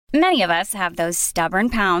Many of us have those stubborn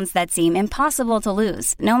pounds that seem impossible to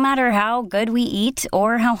lose, no matter how good we eat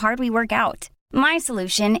or how hard we work out. My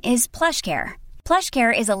solution is PlushCare.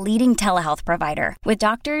 PlushCare is a leading telehealth provider with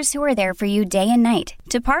doctors who are there for you day and night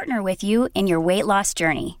to partner with you in your weight loss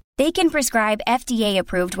journey. They can prescribe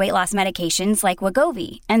FDA-approved weight loss medications like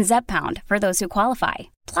Wegovy and Zepbound for those who qualify.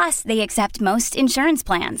 Plus, they accept most insurance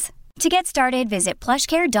plans. To get started, visit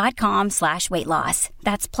plushcare.com/weightloss.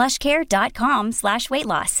 That's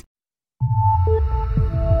plushcare.com/weightloss.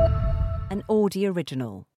 An Audi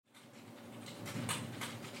original.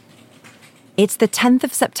 It's the 10th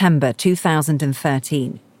of September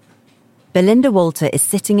 2013. Belinda Walter is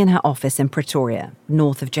sitting in her office in Pretoria,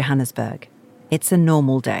 north of Johannesburg. It's a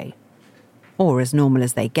normal day. Or as normal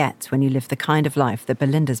as they get when you live the kind of life that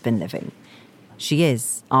Belinda's been living. She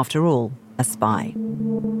is, after all, a spy.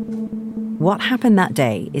 What happened that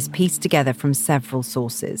day is pieced together from several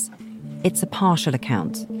sources. It's a partial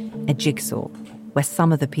account, a jigsaw, where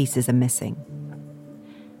some of the pieces are missing.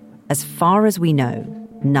 As far as we know,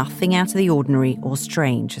 nothing out of the ordinary or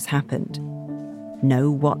strange has happened.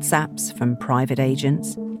 No WhatsApps from private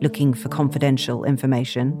agents looking for confidential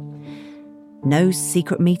information. No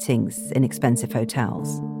secret meetings in expensive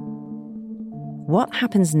hotels. What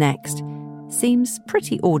happens next seems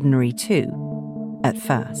pretty ordinary too, at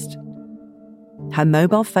first. Her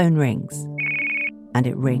mobile phone rings, and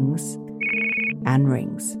it rings and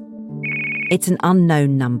rings. It's an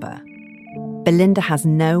unknown number. Belinda has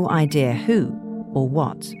no idea who or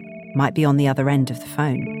what might be on the other end of the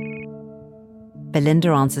phone. Belinda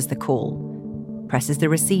answers the call, presses the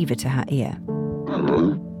receiver to her ear.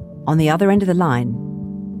 On the other end of the line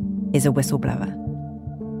is a whistleblower.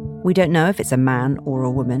 We don't know if it's a man or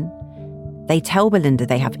a woman. They tell Belinda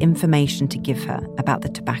they have information to give her about the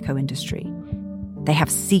tobacco industry. They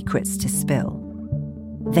have secrets to spill.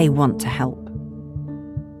 They want to help.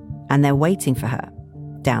 And they're waiting for her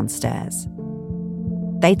downstairs.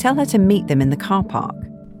 They tell her to meet them in the car park.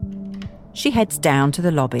 She heads down to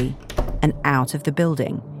the lobby and out of the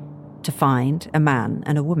building to find a man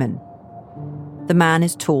and a woman. The man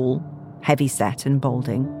is tall, heavy-set and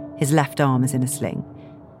balding. His left arm is in a sling.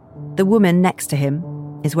 The woman next to him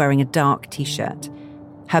is wearing a dark t-shirt.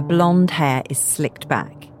 Her blonde hair is slicked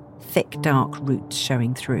back, thick dark roots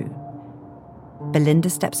showing through. Belinda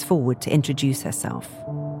steps forward to introduce herself.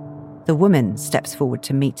 The woman steps forward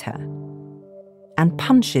to meet her and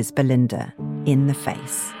punches Belinda in the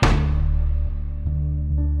face.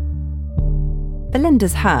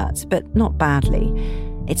 Belinda's hurt, but not badly.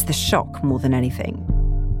 It's the shock more than anything.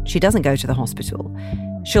 She doesn't go to the hospital.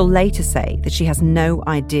 She'll later say that she has no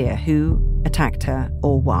idea who attacked her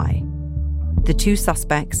or why. The two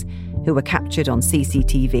suspects, who were captured on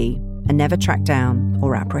CCTV, are never tracked down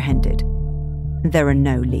or apprehended. There are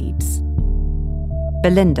no leads.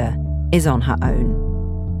 Belinda is on her own,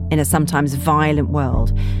 in a sometimes violent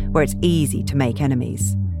world where it's easy to make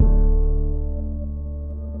enemies.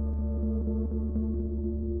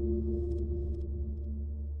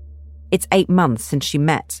 It's 8 months since she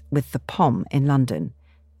met with the POM in London,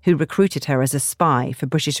 who recruited her as a spy for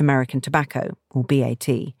British American Tobacco, or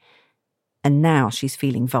BAT. And now she's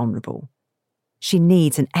feeling vulnerable. She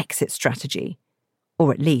needs an exit strategy,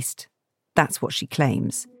 or at least, that's what she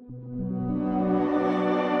claims.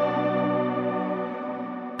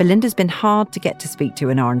 Belinda's been hard to get to speak to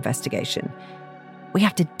in our investigation. We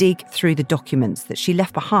have to dig through the documents that she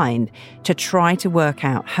left behind to try to work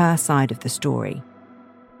out her side of the story.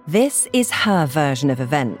 This is her version of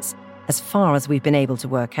events, as far as we've been able to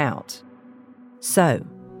work out. So,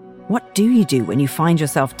 what do you do when you find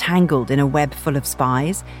yourself tangled in a web full of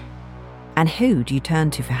spies? And who do you turn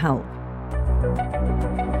to for help?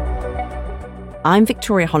 I'm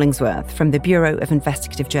Victoria Hollingsworth from the Bureau of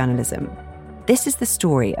Investigative Journalism. This is the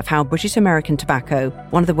story of how British American Tobacco,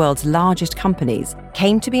 one of the world's largest companies,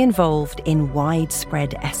 came to be involved in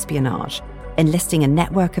widespread espionage, enlisting a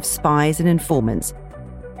network of spies and informants.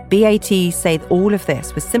 BAT say all of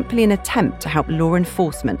this was simply an attempt to help law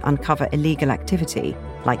enforcement uncover illegal activity,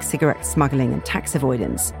 like cigarette smuggling and tax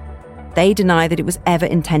avoidance. They deny that it was ever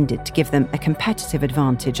intended to give them a competitive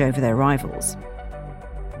advantage over their rivals.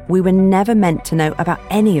 We were never meant to know about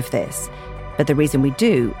any of this, but the reason we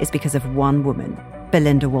do is because of one woman,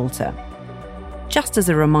 Belinda Walter. Just as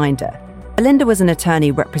a reminder, Belinda was an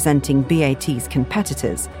attorney representing BAT's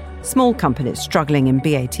competitors, small companies struggling in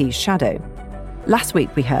BAT's shadow. Last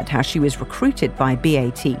week we heard how she was recruited by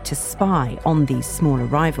BAT to spy on these smaller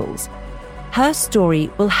rivals. Her story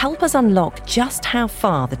will help us unlock just how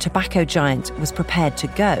far the tobacco giant was prepared to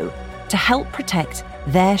go to help protect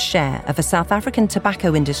their share of a South African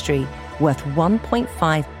tobacco industry worth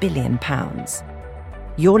 £1.5 billion.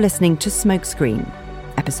 You're listening to Smokescreen,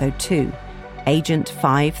 Episode 2, Agent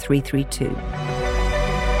 5332.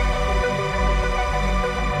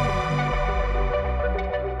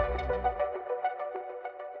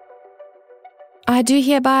 I do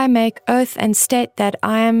hereby make oath and state that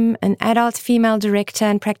I am an adult female director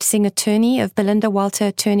and practicing attorney of Belinda Walter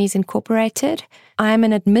Attorneys Incorporated. I am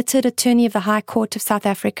an admitted attorney of the High Court of South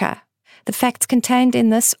Africa. The facts contained in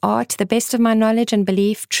this are, to the best of my knowledge and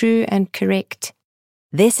belief, true and correct.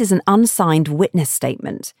 This is an unsigned witness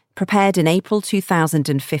statement prepared in April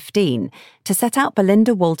 2015 to set out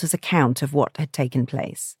Belinda Walter's account of what had taken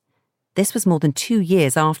place. This was more than 2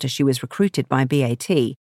 years after she was recruited by BAT.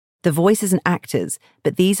 The voices and actors,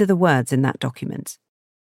 but these are the words in that document.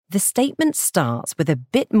 The statement starts with a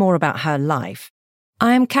bit more about her life.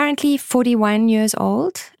 I am currently 41 years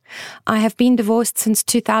old. I have been divorced since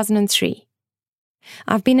 2003.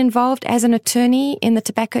 I've been involved as an attorney in the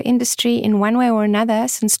tobacco industry in one way or another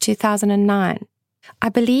since 2009. I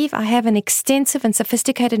believe I have an extensive and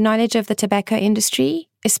sophisticated knowledge of the tobacco industry,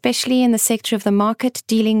 especially in the sector of the market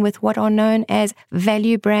dealing with what are known as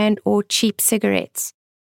value brand or cheap cigarettes.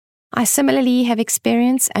 I similarly have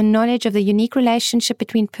experience and knowledge of the unique relationship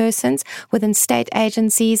between persons within state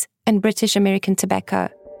agencies and British American Tobacco.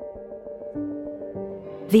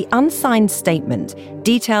 The unsigned statement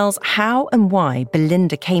details how and why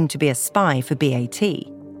Belinda came to be a spy for BAT.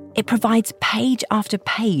 It provides page after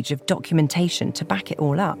page of documentation to back it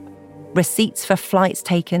all up. Receipts for flights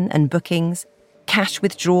taken and bookings, cash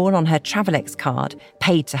withdrawn on her Travelex card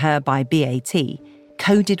paid to her by BAT,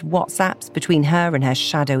 coded WhatsApps between her and her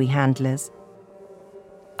shadowy handlers.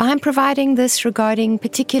 I'm providing this regarding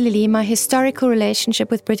particularly my historical relationship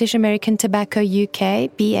with British American Tobacco UK,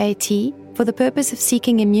 BAT, for the purpose of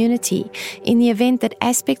seeking immunity in the event that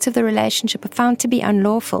aspects of the relationship are found to be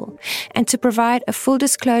unlawful, and to provide a full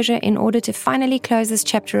disclosure in order to finally close this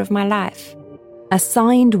chapter of my life. A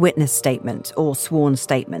signed witness statement or sworn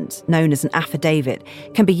statement, known as an affidavit,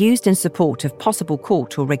 can be used in support of possible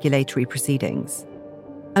court or regulatory proceedings.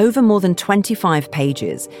 Over more than 25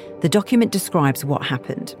 pages, the document describes what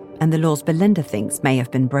happened and the laws Belinda thinks may have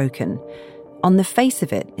been broken. On the face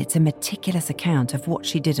of it, it's a meticulous account of what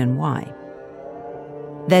she did and why.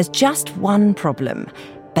 There's just one problem.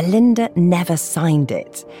 Belinda never signed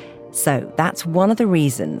it. So that's one of the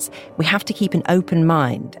reasons we have to keep an open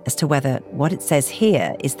mind as to whether what it says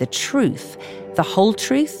here is the truth, the whole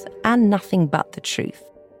truth, and nothing but the truth.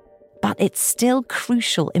 But it's still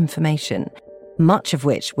crucial information, much of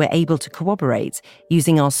which we're able to corroborate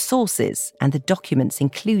using our sources and the documents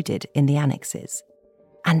included in the annexes.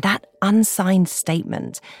 And that unsigned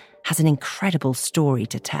statement has an incredible story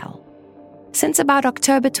to tell. Since about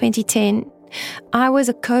October 2010, I was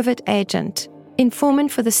a covert agent,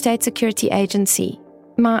 informant for the State Security Agency.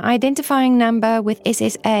 My identifying number with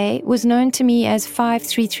SSA was known to me as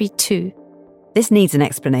 5332. This needs an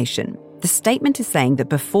explanation. The statement is saying that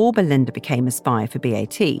before Belinda became a spy for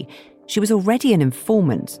BAT, she was already an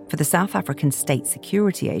informant for the South African State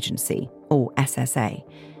Security Agency, or SSA.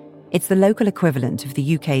 It's the local equivalent of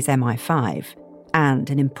the UK's MI5, and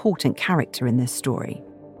an important character in this story.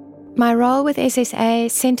 My role with SSA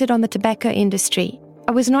centred on the tobacco industry.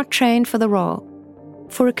 I was not trained for the role.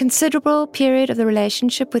 For a considerable period of the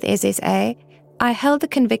relationship with SSA, I held the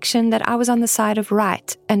conviction that I was on the side of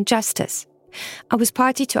right and justice. I was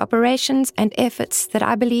party to operations and efforts that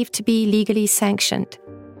I believed to be legally sanctioned.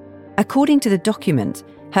 According to the document,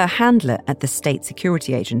 her handler at the State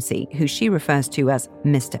Security Agency, who she refers to as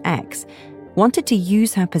Mr. X, wanted to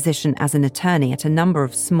use her position as an attorney at a number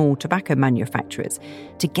of small tobacco manufacturers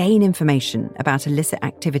to gain information about illicit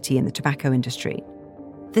activity in the tobacco industry.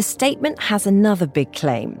 The statement has another big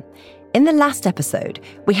claim. In the last episode,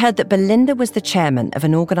 we heard that Belinda was the chairman of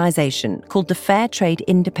an organisation called the Fair Trade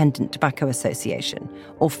Independent Tobacco Association,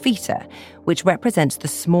 or FITA, which represents the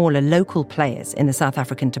smaller local players in the South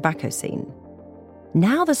African tobacco scene.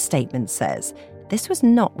 Now the statement says this was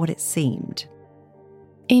not what it seemed.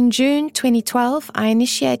 In June 2012, I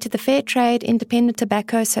initiated the Fair Trade Independent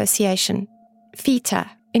Tobacco Association, FITA,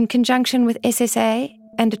 in conjunction with SSA,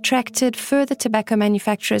 and attracted further tobacco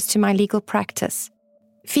manufacturers to my legal practice.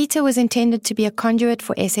 FITA was intended to be a conduit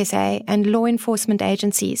for SSA and law enforcement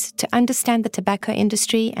agencies to understand the tobacco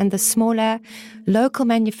industry and the smaller, local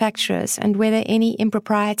manufacturers and whether any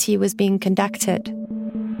impropriety was being conducted.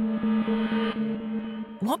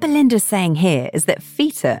 What Belinda's saying here is that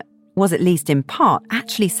FITA was, at least in part,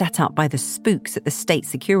 actually set up by the spooks at the State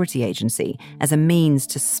Security Agency as a means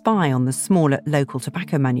to spy on the smaller local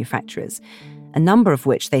tobacco manufacturers, a number of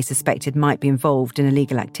which they suspected might be involved in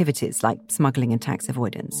illegal activities like smuggling and tax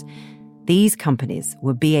avoidance. These companies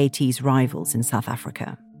were BAT's rivals in South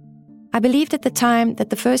Africa. I believed at the time that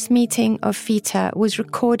the first meeting of FITA was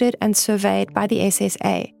recorded and surveyed by the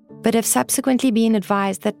SSA, but have subsequently been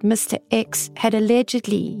advised that Mr. X had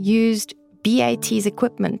allegedly used BAT's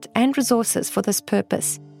equipment and resources for this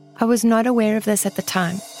purpose. I was not aware of this at the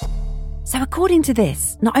time. So according to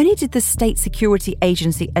this, not only did the State Security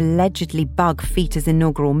Agency allegedly bug FITA's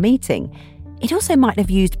inaugural meeting, it also might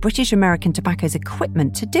have used British American Tobacco's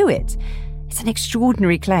equipment to do it. It's an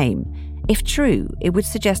extraordinary claim. If true, it would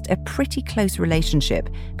suggest a pretty close relationship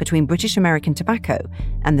between British American Tobacco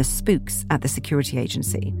and the spooks at the security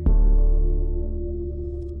agency.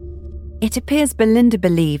 It appears Belinda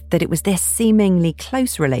believed that it was this seemingly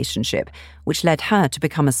close relationship which led her to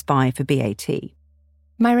become a spy for BAT.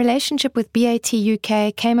 My relationship with BAT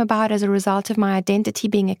UK came about as a result of my identity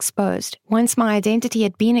being exposed. Once my identity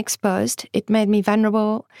had been exposed, it made me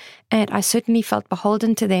vulnerable, and I certainly felt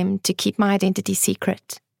beholden to them to keep my identity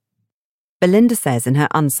secret. Belinda says in her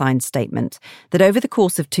unsigned statement that over the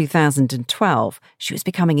course of 2012, she was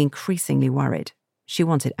becoming increasingly worried. She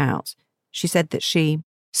wanted out. She said that she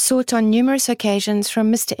sought on numerous occasions from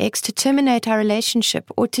Mr. X to terminate our relationship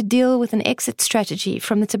or to deal with an exit strategy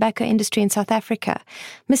from the tobacco industry in South Africa.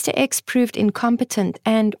 Mr. X proved incompetent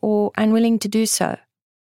and or unwilling to do so.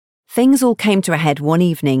 Things all came to a head one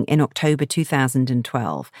evening in October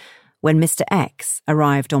 2012 when Mr. X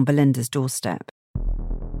arrived on Belinda's doorstep.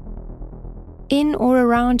 In or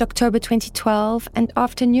around October 2012, and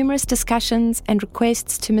after numerous discussions and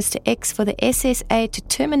requests to Mr. X for the SSA to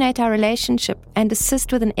terminate our relationship and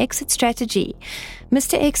assist with an exit strategy,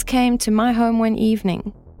 Mr. X came to my home one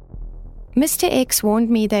evening. Mr. X warned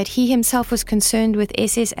me that he himself was concerned with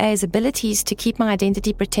SSA's abilities to keep my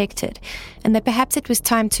identity protected, and that perhaps it was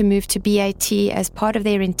time to move to BAT as part of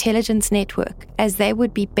their intelligence network, as they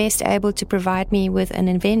would be best able to provide me with an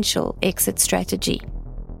eventual exit strategy.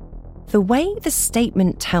 The way the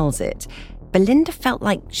statement tells it, Belinda felt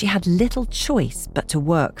like she had little choice but to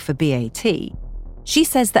work for BAT. She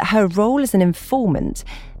says that her role as an informant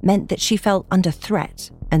meant that she felt under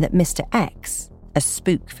threat and that Mr. X, a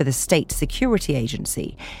spook for the State Security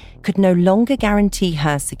Agency, could no longer guarantee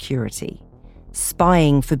her security.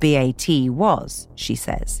 Spying for BAT was, she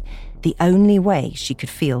says, the only way she could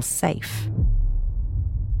feel safe.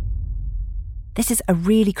 This is a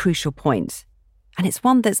really crucial point. And it's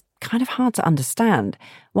one that's kind of hard to understand.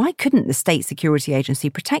 Why couldn't the State Security Agency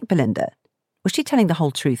protect Belinda? Was she telling the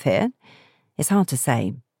whole truth here? It's hard to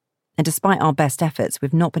say. And despite our best efforts,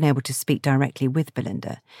 we've not been able to speak directly with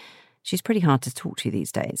Belinda. She's pretty hard to talk to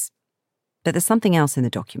these days. But there's something else in the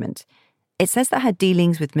document. It says that her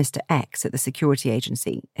dealings with Mr. X at the security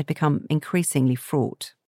agency had become increasingly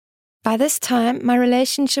fraught. By this time, my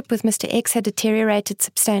relationship with Mr. X had deteriorated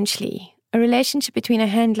substantially. A relationship between a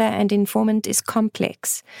handler and informant is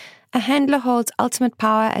complex. A handler holds ultimate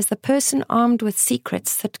power as the person armed with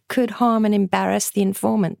secrets that could harm and embarrass the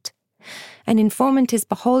informant. An informant is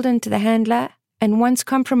beholden to the handler and once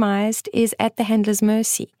compromised is at the handler's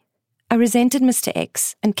mercy. I resented Mr.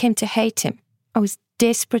 X and came to hate him. I was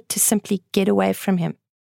desperate to simply get away from him.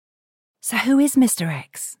 So who is Mr.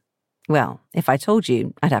 X? Well, if I told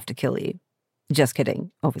you, I'd have to kill you. Just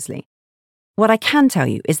kidding, obviously. What I can tell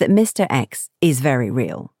you is that Mr. X is very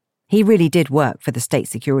real. He really did work for the State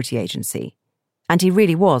Security Agency. And he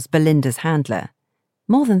really was Belinda's handler.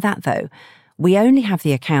 More than that, though, we only have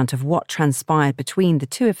the account of what transpired between the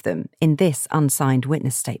two of them in this unsigned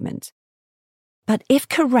witness statement. But if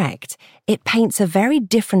correct, it paints a very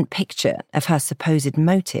different picture of her supposed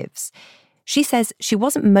motives. She says she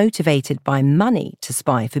wasn't motivated by money to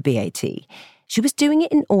spy for BAT. She was doing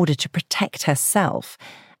it in order to protect herself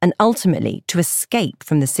and ultimately to escape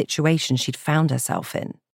from the situation she'd found herself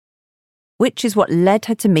in. Which is what led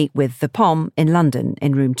her to meet with the POM in London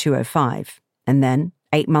in room 205. And then,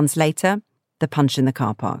 8 months later, the punch in the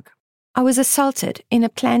car park. I was assaulted in a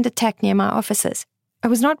planned attack near my offices. I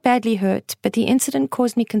was not badly hurt, but the incident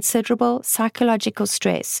caused me considerable psychological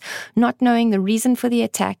stress, not knowing the reason for the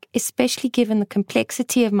attack, especially given the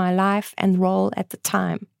complexity of my life and role at the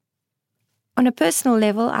time. On a personal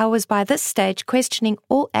level, I was by this stage questioning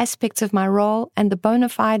all aspects of my role and the bona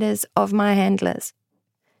fides of my handlers.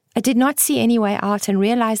 I did not see any way out and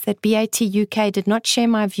realized that BAT UK did not share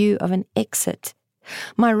my view of an exit.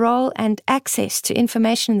 My role and access to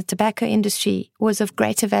information in the tobacco industry was of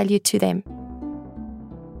greater value to them.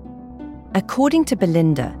 According to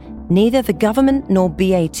Belinda, neither the government nor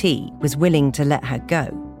BAT was willing to let her go.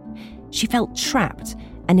 She felt trapped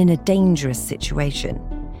and in a dangerous situation.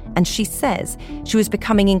 And she says she was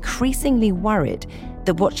becoming increasingly worried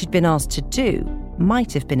that what she'd been asked to do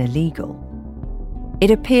might have been illegal. It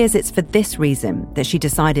appears it's for this reason that she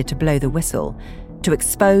decided to blow the whistle, to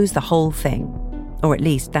expose the whole thing. Or at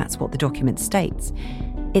least that's what the document states.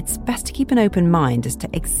 It's best to keep an open mind as to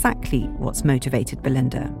exactly what's motivated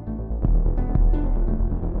Belinda.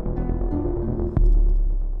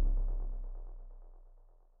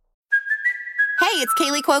 Hey, it's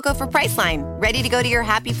Kaylee Cuoco for Priceline. Ready to go to your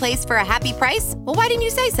happy place for a happy price? Well, why didn't you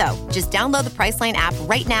say so? Just download the Priceline app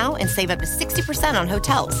right now and save up to 60% on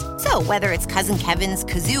hotels. So whether it's Cousin Kevin's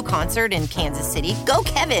Kazoo Concert in Kansas City, go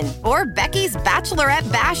Kevin, or Becky's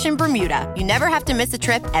Bachelorette Bash in Bermuda, you never have to miss a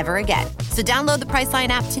trip ever again. So download the Priceline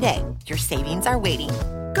app today. Your savings are waiting.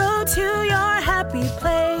 Go to your happy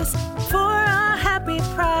place for a happy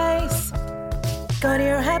price. Go to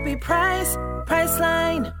your happy price,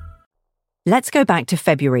 Priceline. Let's go back to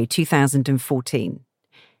February 2014.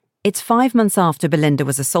 It's 5 months after Belinda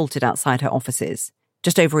was assaulted outside her offices,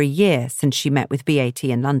 just over a year since she met with BAT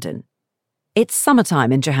in London. It's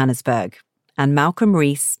summertime in Johannesburg, and Malcolm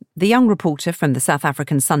Rees, the young reporter from the South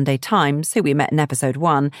African Sunday Times, who we met in episode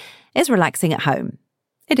 1, is relaxing at home.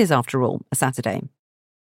 It is, after all, a Saturday.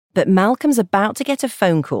 But Malcolm's about to get a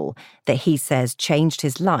phone call that he says changed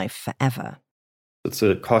his life forever. It's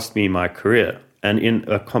cost me my career, and in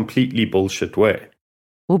a completely bullshit way.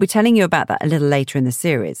 We'll be telling you about that a little later in the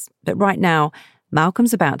series, but right now,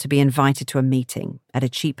 Malcolm's about to be invited to a meeting at a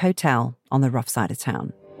cheap hotel on the rough side of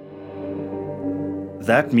town.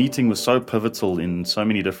 That meeting was so pivotal in so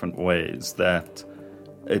many different ways that,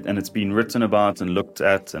 and it's been written about and looked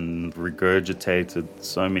at and regurgitated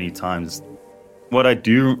so many times. What I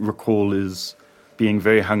do recall is being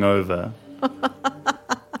very hungover.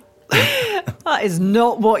 That is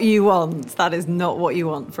not what you want. That is not what you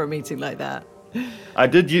want for a meeting like that. I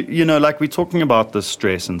did, you know, like we're talking about the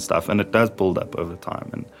stress and stuff, and it does build up over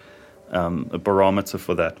time. And a barometer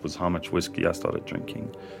for that was how much whiskey I started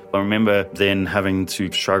drinking. I remember then having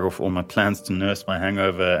to shrug off all my plans to nurse my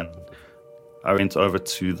hangover, and I went over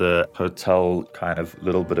to the hotel, kind of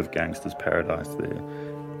little bit of gangster's paradise there.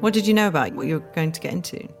 What did you know about what you were going to get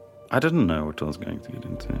into? I didn't know what I was going to get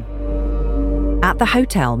into. At the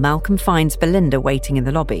hotel, Malcolm finds Belinda waiting in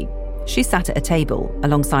the lobby. She sat at a table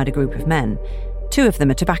alongside a group of men. 2 of them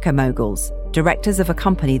are tobacco moguls, directors of a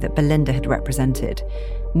company that Belinda had represented.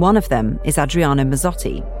 One of them is Adriano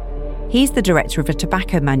Mazzotti. He's the director of a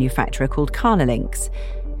tobacco manufacturer called Carnalinks.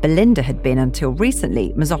 Belinda had been, until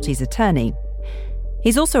recently, Mazzotti's attorney.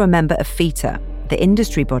 He's also a member of FITA, the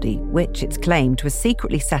industry body which, it's claimed, was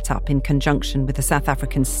secretly set up in conjunction with the South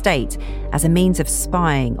African state as a means of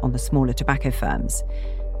spying on the smaller tobacco firms.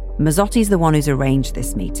 Mazzotti's the one who's arranged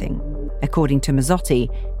this meeting. According to Mazzotti,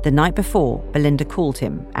 the night before, Belinda called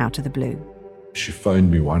him out of the blue. She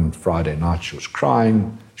phoned me one Friday night. She was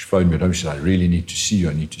crying. She phoned me at home. She said, I really need to see you.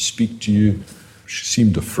 I need to speak to you. She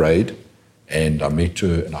seemed afraid, and I met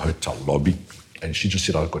her in a hotel lobby. And she just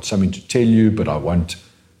said, I've got something to tell you, but I'd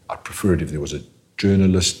prefer it if there was a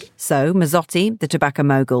journalist. So Mazzotti, the tobacco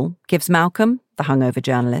mogul, gives Malcolm, the hungover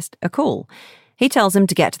journalist, a call. He tells him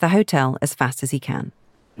to get to the hotel as fast as he can.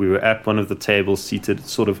 We were at one of the tables, seated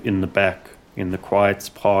sort of in the back, in the quiet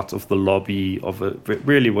part of the lobby of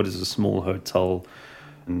really what is a small hotel.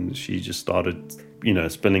 And she just started,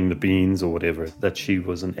 spilling the beans or whatever, that she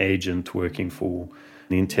was an agent working for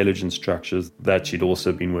the intelligence structures, that she'd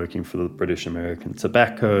also been working for the British American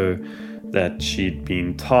Tobacco, that she'd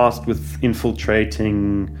been tasked with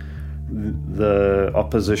infiltrating the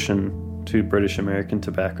opposition to British American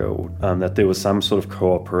Tobacco, that there was some sort of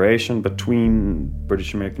cooperation between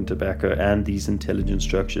British American Tobacco and these intelligence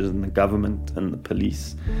structures and the government and the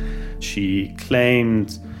police. She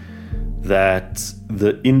claimed that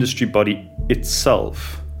the industry body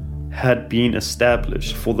itself had been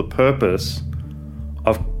established for the purpose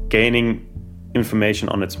of gaining information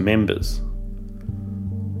on its members,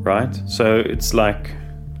 right? So it's like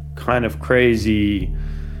kind of crazy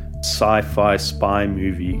sci-fi spy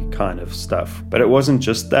movie kind of stuff. But it wasn't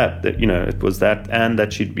just that, it was that, and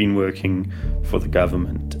that she'd been working for the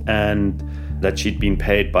government, and that she'd been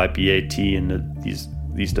paid by BAT in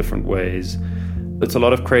these different ways. It's a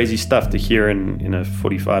lot of crazy stuff to hear in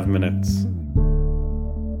 45 minutes.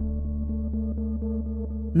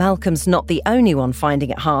 Malcolm's not the only one finding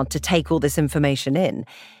it hard to take all this information in.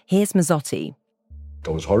 Here's Mazzotti.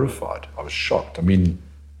 I was horrified. I was shocked. I mean,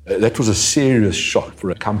 that was a serious shock for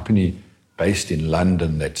a company based in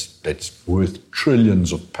London that's worth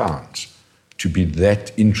trillions of pounds to be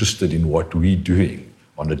that interested in what we're doing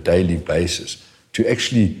on a daily basis, to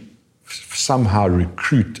actually somehow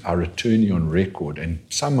recruit our attorney on record and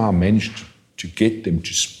somehow manage to get them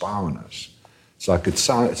to spy on us. It's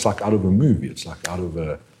like out of a movie. It's like out of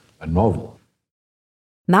a novel.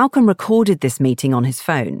 Malcolm recorded this meeting on his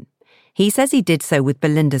phone. He says he did so with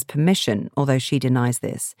Belinda's permission, although she denies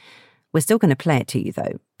this. We're still going to play it to you,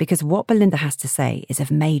 though, because what Belinda has to say is of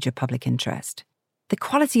major public interest. The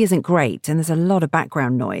quality isn't great and there's a lot of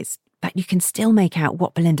background noise, but you can still make out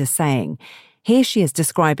what Belinda's saying. Here she is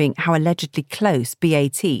describing how allegedly close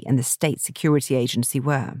BAT and the State Security Agency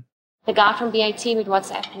were. The guy from BAT would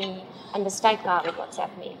WhatsApp me and the state guy would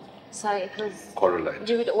WhatsApp me. So it was... Correlate.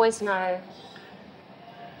 You would always know.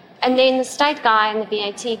 And then the state guy and the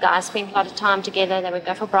BAT guy spent a lot of time together. They would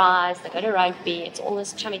go for braais, they go to rugby. It's all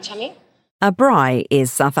this chummy. A braai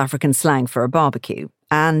is South African slang for a barbecue.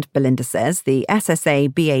 And Belinda says the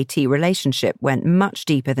SSA-BAT relationship went much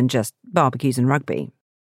deeper than just barbecues and rugby.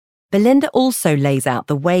 Belinda also lays out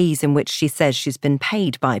the ways in which she says she's been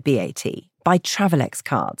paid by BAT, by Travelex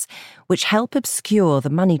cards, which help obscure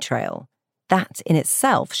the money trail. That in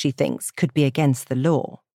itself, she thinks, could be against the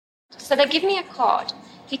law. So they give me a card.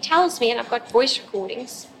 He tells me, and I've got voice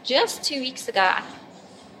recordings, just 2 weeks ago I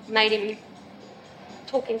made him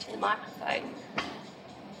talk into the microphone.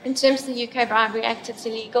 In terms of the UK Bribery Act, it's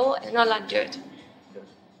illegal and not allowed to do it.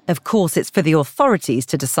 Of course, it's for the authorities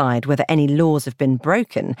to decide whether any laws have been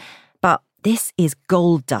broken, but this is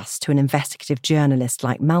gold dust to an investigative journalist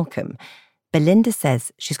like Malcolm. Belinda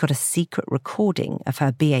says she's got a secret recording of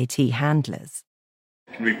her BAT handlers.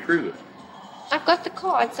 Can we prove it? I've got the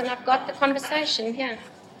cards and I've got the conversation here.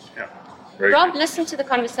 Yeah. Rob, listen to the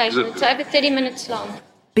conversation. It's over 30 minutes long.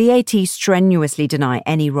 BAT strenuously deny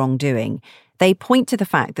any wrongdoing. They point to the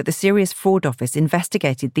fact that the Serious Fraud Office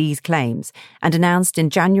investigated these claims and announced in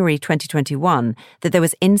January 2021 that there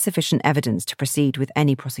was insufficient evidence to proceed with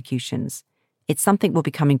any prosecutions. It's something we'll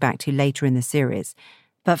be coming back to later in the series.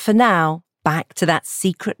 But for now, back to that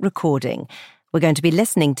secret recording. We're going to be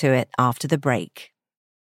listening to it after the break.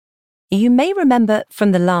 You may remember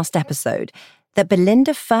from the last episode that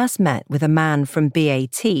Belinda first met with a man from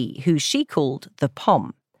BAT who she called the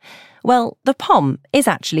POM. Well, the POM is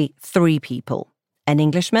actually 3 people, an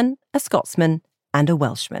Englishman, a Scotsman, and a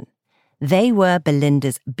Welshman. They were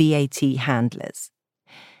Belinda's BAT handlers.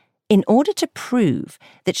 In order to prove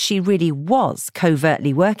that she really was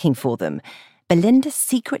covertly working for them, Belinda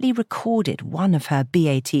secretly recorded one of her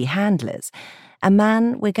BAT handlers, a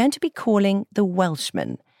man we're going to be calling the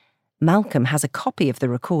Welshman. Malcolm has a copy of the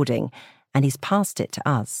recording, and he's passed it to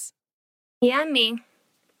us. Yeah, me.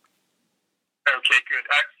 Okay, good.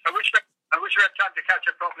 I wish we had time to catch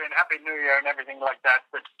up properly and Happy New Year and everything like that,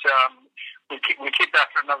 but we'll keep that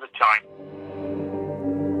for another time.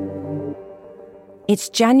 It's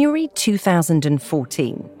January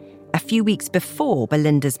 2014, a few weeks before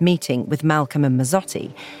Belinda's meeting with Malcolm and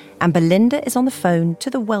Mazzotti, and Belinda is on the phone to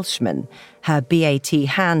the Welshman, her BAT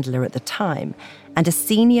handler at the time, and a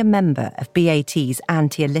senior member of BAT's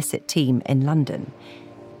anti-illicit team in London.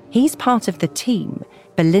 He's part of the team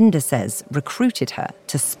Belinda says recruited her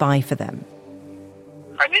to spy for them.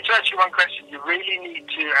 I need to ask you one question. You really need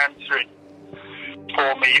to answer it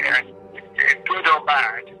for me, and good or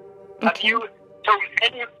bad. Okay.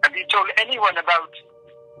 Have you told anyone about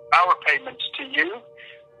our payments to you?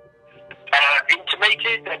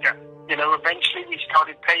 Intimated that eventually we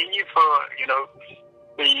started paying you for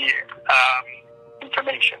the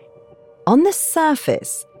information. On the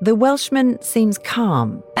surface, the Welshman seems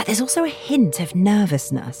calm, but there's also a hint of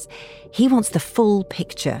nervousness. He wants the full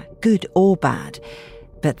picture, good or bad.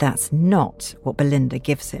 But that's not what Belinda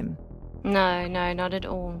gives him. No, not at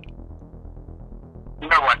all.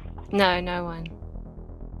 No one? No one.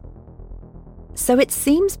 So it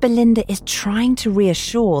seems Belinda is trying to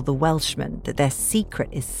reassure the Welshman that their secret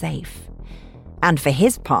is safe. And for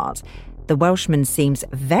his part, the Welshman seems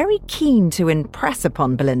very keen to impress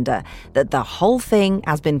upon Belinda that the whole thing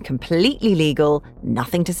has been completely legal,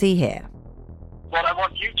 nothing to see here. What I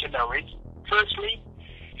want you to know is, firstly,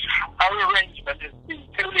 our arrangement is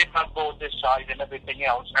purely above board this side and everything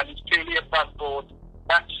else, and it's purely above board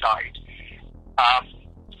that side,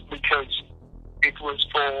 because it was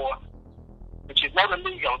which is not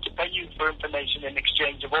illegal, to pay you for information in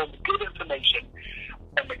exchange of all the good information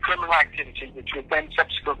and the criminal activity which was then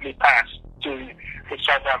subsequently passed to the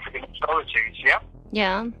South African authorities, yeah?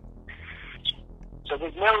 Yeah. So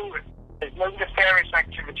there's no nefarious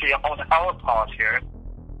activity on our part here.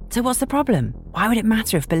 So what's the problem? Why would it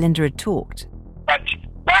matter if Belinda had talked? But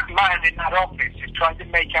that man in that office is trying to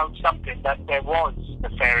make out something that there was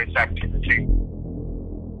nefarious activity.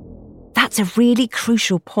 That's a really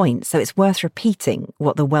crucial point, so it's worth repeating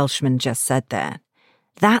what the Welshman just said there.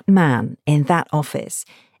 That man in that office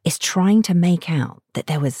is trying to make out that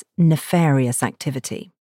there was nefarious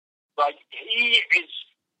activity. Like, he is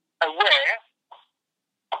aware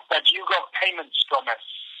that you got payments from us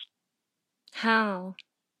How?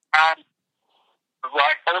 And,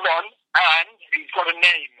 right, hold on. And he's got a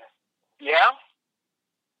name. Yeah?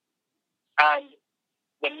 And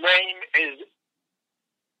the name is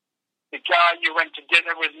the guy you went to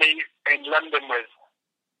dinner with me in London with.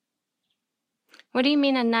 What do you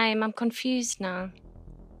mean a name? I'm confused now.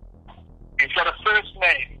 He's got a first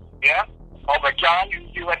name, yeah? Of a guy who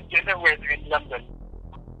you went to dinner with in London.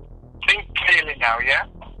 Think clearly now, yeah?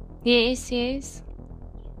 Yes, yes.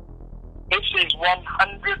 This is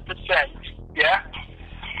 100%, yeah?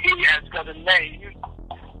 He has got a name,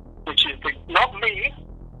 which is not me,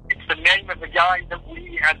 it's the name of the guy that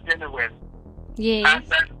we had dinner with. Yes. And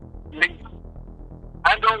then linked,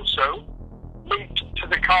 and also linked to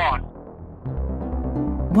the card.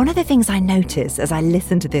 One of the things I notice as I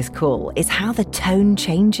listen to this call is how the tone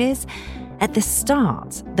changes. At the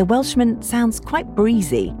start, the Welshman sounds quite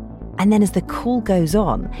breezy, and then as the call goes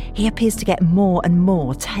on, he appears to get more and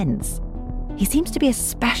more tense. He seems to be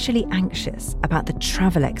especially anxious about the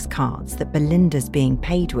Travelex cards that Belinda's being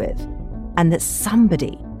paid with, and that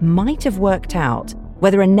somebody might have worked out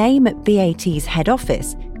whether a name at BAT's head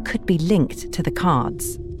office could be linked to the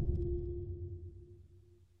cards.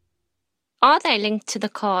 Are they linked to the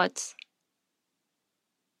cards?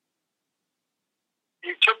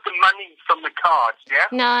 You took the money from the cards, yeah?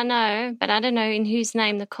 No, I know, but I don't know in whose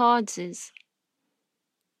name the cards is.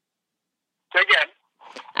 Say again?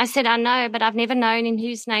 I said I know, but I've never known in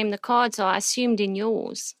whose name the cards are. I assumed in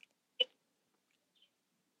yours.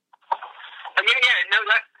 No,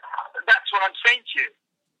 that's what I'm saying to you.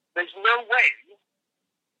 There's no way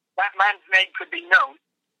that man's name could be known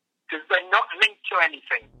because they're not linked to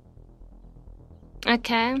anything.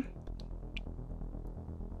 Okay.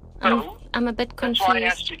 So, I'm a bit confused. That's why I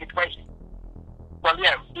asked you the question. Well,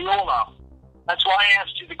 yeah, we all are. That's why I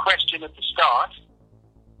asked you the question at the start,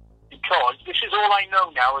 because this is all I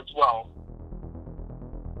know now as well.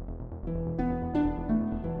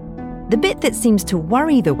 The bit that seems to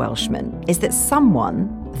worry the Welshman is that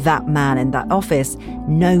someone, that man in that office,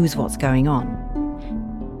 knows what's going on.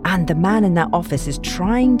 And the man in that office is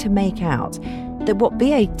trying to make out that what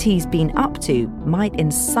BAT's been up to might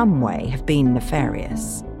in some way have been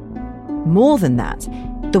nefarious. More than that,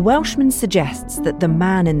 the Welshman suggests that the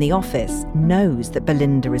man in the office knows that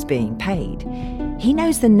Belinda is being paid. He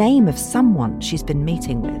knows the name of someone she's been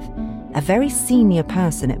meeting with, a very senior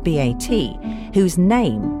person at BAT whose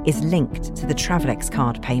name is linked to the Travelex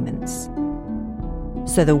card payments.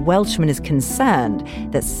 So the Welshman is concerned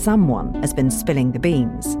that someone has been spilling the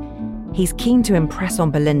beans. He's keen to impress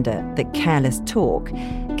on Belinda that careless talk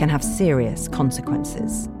can have serious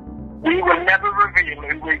consequences. We will never reveal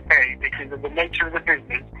who we pay because of the nature of the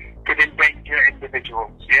business could endanger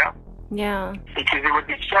individuals, yeah? Yeah. Because it would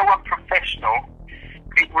be so unprofessional,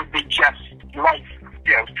 it would be just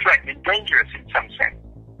life-threatening, dangerous in some sense.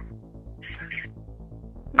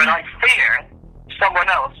 But I fear someone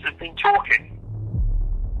else has been talking.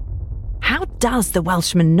 How does the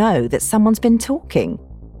Welshman know that someone's been talking?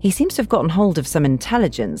 He seems to have gotten hold of some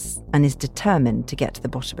intelligence and is determined to get to the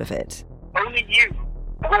bottom of it. Only you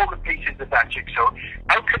have all the pieces of that jigsaw.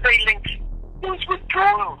 How could they link those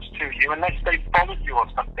withdrawals to you unless they followed you or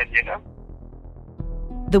something, you know?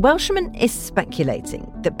 The Welshman is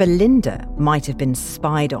speculating that Belinda might have been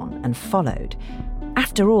spied on and followed.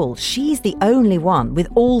 After all, she's the only one with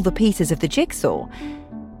all the pieces of the jigsaw.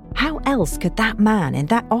 How else could that man in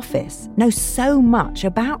that office know so much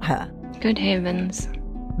about her? Good heavens.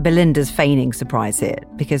 Belinda's feigning surprise here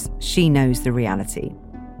because she knows the reality.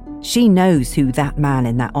 She knows who that man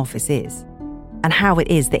in that office is and how it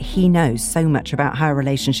is that he knows so much about her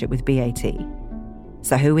relationship with BAT.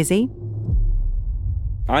 So who is he?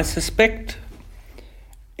 I suspect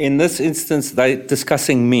in this instance they're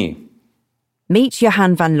discussing me. Meet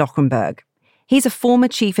Johan van Lochenberg. He's a former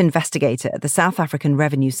chief investigator at the South African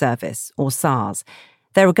Revenue Service, or SARS.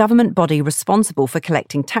 They're a government body responsible for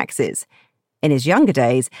collecting taxes. In his younger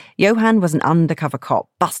days, Johan was an undercover cop,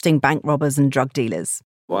 busting bank robbers and drug dealers.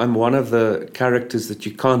 Well, I'm one of the characters that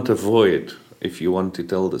you can't avoid if you want to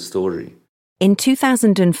tell the story. In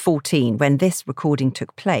 2014, when this recording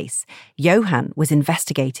took place, Johan was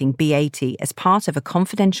investigating BAT as part of a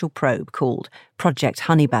confidential probe called Project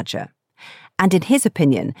Honeybadger. And in his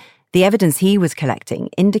opinion, the evidence he was collecting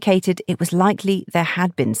indicated it was likely there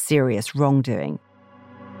had been serious wrongdoing.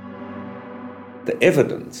 The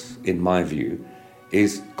evidence, in my view,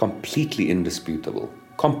 is completely indisputable.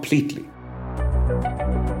 Completely.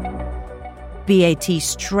 BAT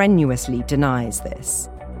strenuously denies this.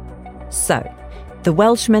 So, the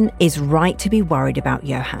Welshman is right to be worried about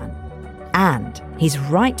Johan. And he's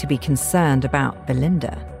right to be concerned about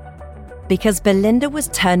Belinda. Because Belinda was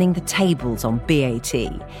turning the tables on BAT.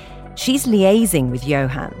 She's liaising with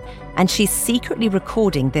Johan, and she's secretly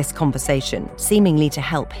recording this conversation, seemingly to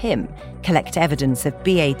help him collect evidence of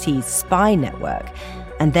BAT's spy network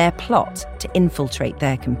and their plot to infiltrate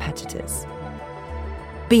their competitors.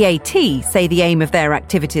 BAT say the aim of their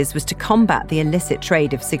activities was to combat the illicit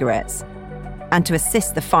trade of cigarettes and to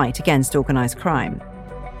assist the fight against organised crime.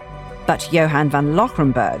 But Johan van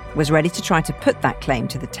Lochrenberg was ready to try to put that claim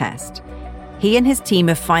to the test. He and his team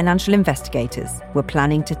of financial investigators were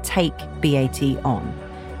planning to take BAT on.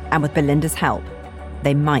 And with Belinda's help,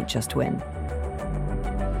 they might just win.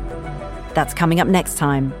 That's coming up next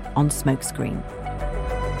time on Smokescreen.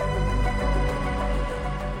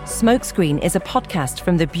 Smokescreen is a podcast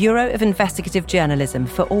from the Bureau of Investigative Journalism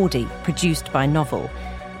for Audi, produced by Novel.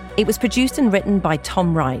 It was produced and written by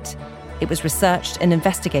Tom Wright. It was researched and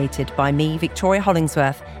investigated by me, Victoria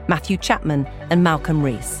Hollingsworth, Matthew Chapman, and Malcolm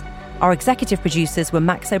Rees. Our executive producers were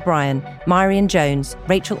Max O'Brien, Myrian Jones,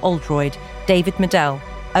 Rachel Oldroyd, David Medell,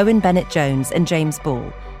 Owen Bennett-Jones, and James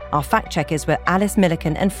Ball. Our fact-checkers were Alice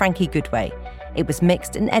Milliken and Frankie Goodway. It was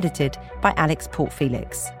mixed and edited by Alex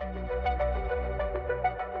Port-Felix.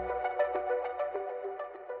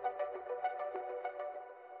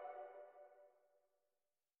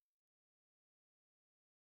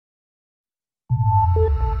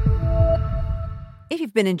 If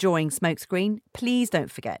you've been enjoying Smokescreen, please don't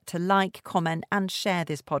forget to like, comment, and share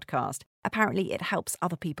this podcast. Apparently, it helps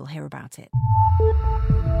other people hear about it.